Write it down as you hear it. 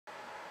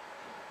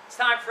It's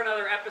time for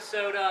another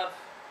episode of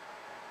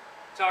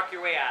Talk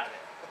Your Way Out of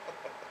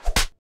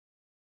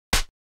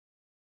It.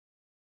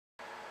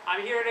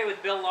 I'm here today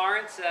with Bill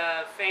Lawrence,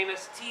 a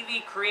famous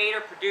TV creator,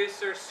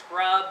 producer,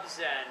 Scrubs,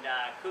 and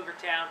Cougar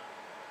Town.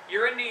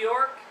 You're in New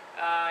York.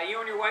 You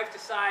and your wife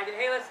decide,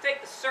 hey, let's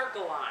take the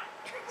Circle Line.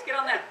 Let's get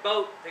on that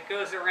boat that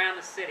goes around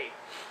the city.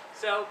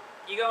 So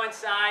you go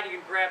inside, you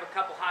can grab a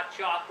couple hot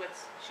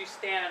chocolates. She's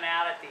standing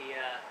out at the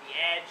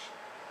edge,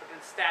 looking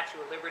at the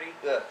Statue of Liberty.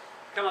 Yeah.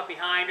 Come up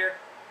behind her.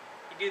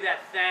 You do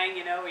that thing,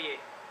 you know, where you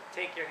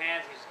take your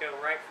hands, you just go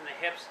right from the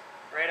hips,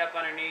 right up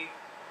underneath.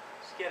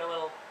 Just get a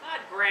little,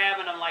 not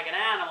grabbing them like an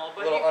animal,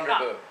 but little you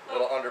underboob. cup,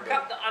 Little underboob.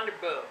 Cup the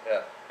underboob.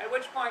 Yeah. At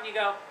which point you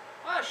go,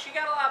 oh, she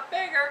got a lot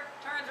bigger.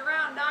 Turns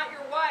around, not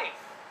your wife.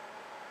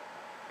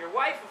 Your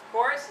wife, of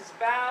course, is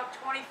about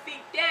 20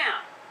 feet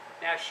down.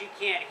 Now, she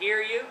can't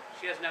hear you.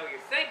 She doesn't know what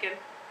you're thinking.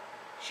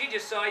 She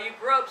just saw you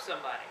grope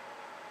somebody.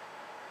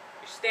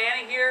 You're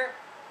standing here.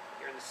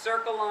 You're in the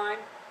Circle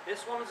Line.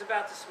 This woman's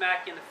about to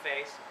smack you in the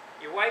face.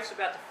 Your wife's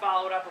about to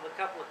follow it up with a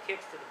couple of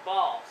kicks to the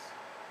balls.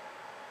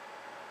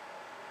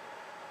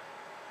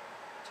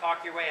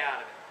 Talk your way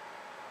out of it.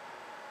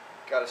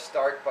 Got to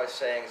start by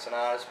saying it's an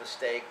honest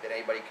mistake that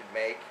anybody could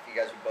make. If you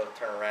guys would both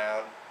turn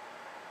around,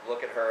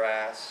 look at her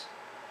ass,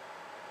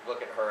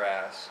 look at her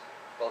ass.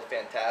 Both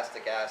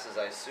fantastic asses.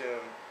 I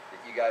assume that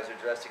you guys are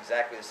dressed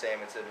exactly the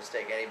same. It's a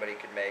mistake anybody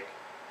could make.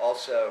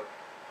 Also,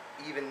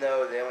 even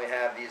though they only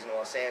have these in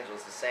Los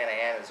Angeles, the Santa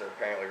Anas are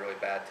apparently really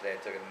bad today. I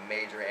took a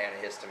major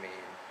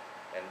antihistamine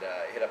and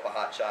hit up a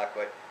hot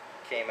chocolate,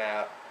 came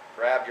out,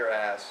 grabbed your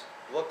ass,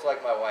 looked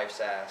like my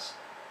wife's ass.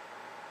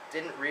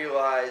 Didn't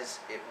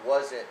realize it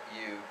wasn't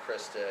you,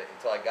 Krista,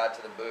 until I got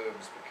to the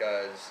boobs,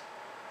 because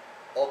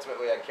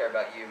ultimately I care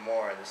about you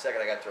more. And the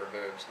second I got to her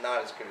boobs,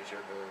 not as good as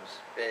your boobs.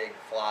 Big,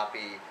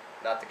 floppy,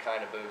 not the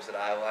kind of boobs that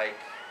I like,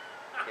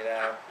 you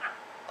know.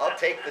 I'll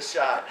take the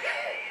shot.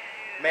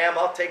 Ma'am,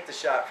 I'll take the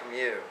shot from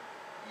you.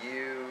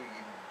 You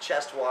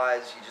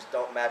chest-wise, you just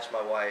don't match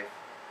my wife.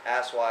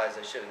 Ass-wise,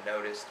 I should have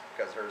noticed,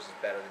 because hers is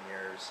better than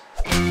yours.